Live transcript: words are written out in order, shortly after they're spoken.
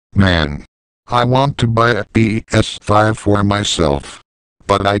Man, I want to buy a PS5 for myself.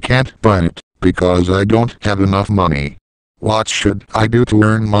 But I can't buy it, because I don't have enough money. What should I do to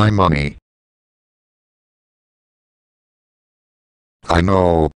earn my money? I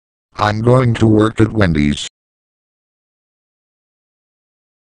know. I'm going to work at Wendy's.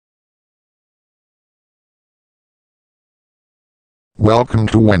 Welcome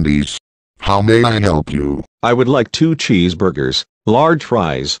to Wendy's. How may I help you? I would like 2 cheeseburgers, large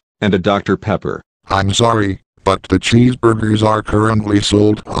fries, and a Dr. Pepper. I'm sorry, but the cheeseburgers are currently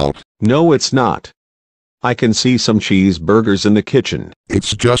sold out. No, it's not. I can see some cheeseburgers in the kitchen.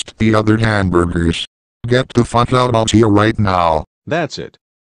 It's just the other hamburgers. Get the fuck out of here right now. That's it.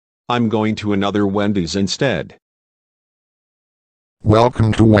 I'm going to another Wendy's instead.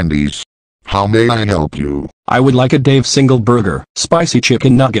 Welcome to Wendy's. How may I help you? I would like a Dave single burger, spicy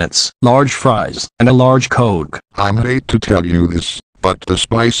chicken nuggets, large fries, and a large Coke. I hate to tell you this, but the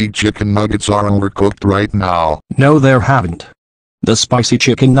spicy chicken nuggets are overcooked right now. No, they haven't. The spicy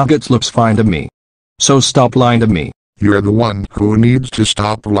chicken nuggets looks fine to me. So stop lying to me. You're the one who needs to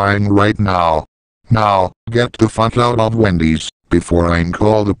stop lying right now. Now, get the fuck out of Wendy's, before I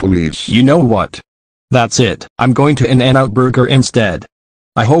call the police. You know what? That's it. I'm going to In-N-Out Burger instead.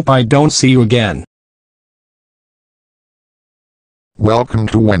 I hope I don't see you again. Welcome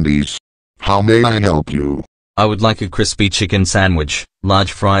to Wendy's. How may I help you? I would like a crispy chicken sandwich,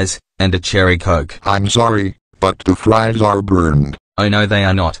 large fries, and a cherry Coke. I'm sorry, but the fries are burned. Oh no, they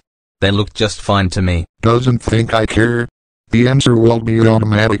are not. They look just fine to me. Doesn't think I care? The answer will be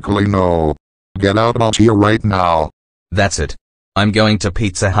automatically no. Get out of here right now. That's it. I'm going to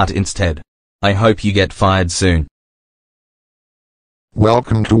Pizza Hut instead. I hope you get fired soon.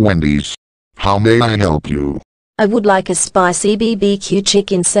 Welcome to Wendy's. How may I help you? I would like a spicy BBQ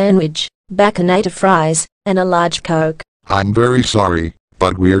chicken sandwich, baconator fries, and a large Coke. I'm very sorry,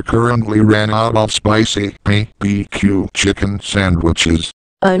 but we're currently ran out of spicy BBQ chicken sandwiches.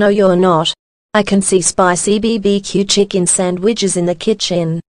 Oh no, you're not. I can see spicy BBQ chicken sandwiches in the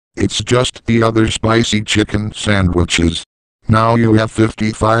kitchen. It's just the other spicy chicken sandwiches. Now you have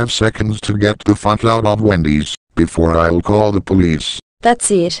 55 seconds to get the fuck out of Wendy's, before I'll call the police.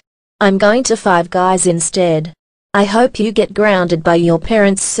 That's it. I'm going to Five Guys instead. I hope you get grounded by your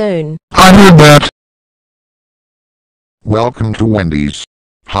parents soon. I heard that. Welcome to Wendy's.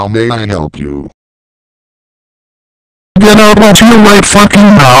 How may I help you? Get out of here right fucking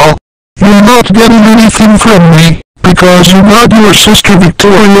now. You're not getting anything from me, because you got your sister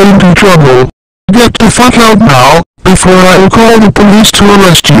Victoria into trouble. Get the fuck out now, before I will call the police to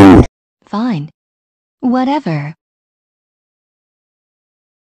arrest you. Fine. Whatever.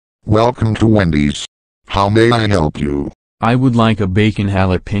 Welcome to Wendy's. How may I help you? I would like a bacon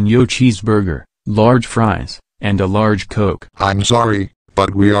jalapeno cheeseburger, large fries, and a large Coke. I'm sorry,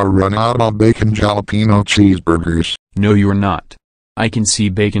 but we are run out of bacon jalapeno cheeseburgers. No, you're not. I can see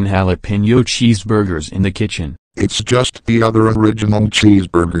bacon jalapeno cheeseburgers in the kitchen. It's just the other original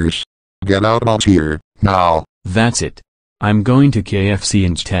cheeseburgers. Get out of here, now. That's it. I'm going to KFC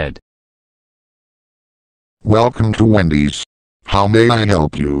instead. Welcome to Wendy's. How may I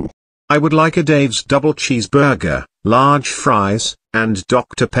help you? I would like a Dave's double cheeseburger, large fries, and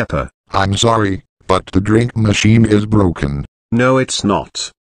Dr. Pepper. I'm sorry, but the drink machine is broken. No, it's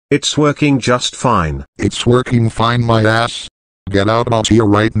not. It's working just fine. It's working fine, my ass. Get out of here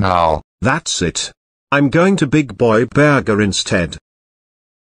right now. That's it. I'm going to Big Boy Burger instead.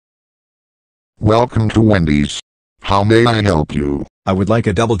 Welcome to Wendy's. How may I help you? I would like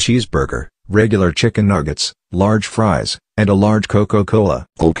a double cheeseburger, regular chicken nuggets, large fries, and a large Coca-Cola.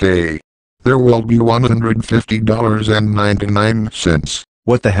 Okay. There will be $150.99.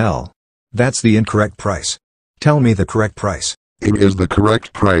 What the hell? That's the incorrect price. Tell me the correct price. It is the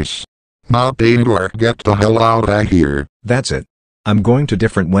correct price. Now Taylor, get the hell out of here. That's it. I'm going to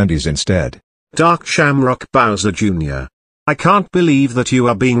different Wendy's instead. Dark Shamrock Bowser Jr. I can't believe that you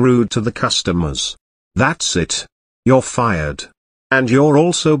are being rude to the customers. That's it. You're fired. And you're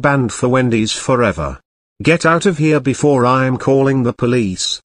also banned for Wendy's forever. Get out of here before I am calling the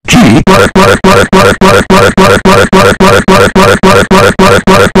police. I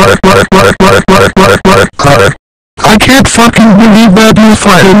can't fucking believe that you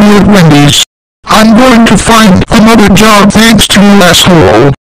fired me at Wendy's. I'm going to find another job thanks to you,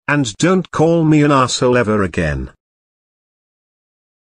 asshole. And don't call me an asshole ever again.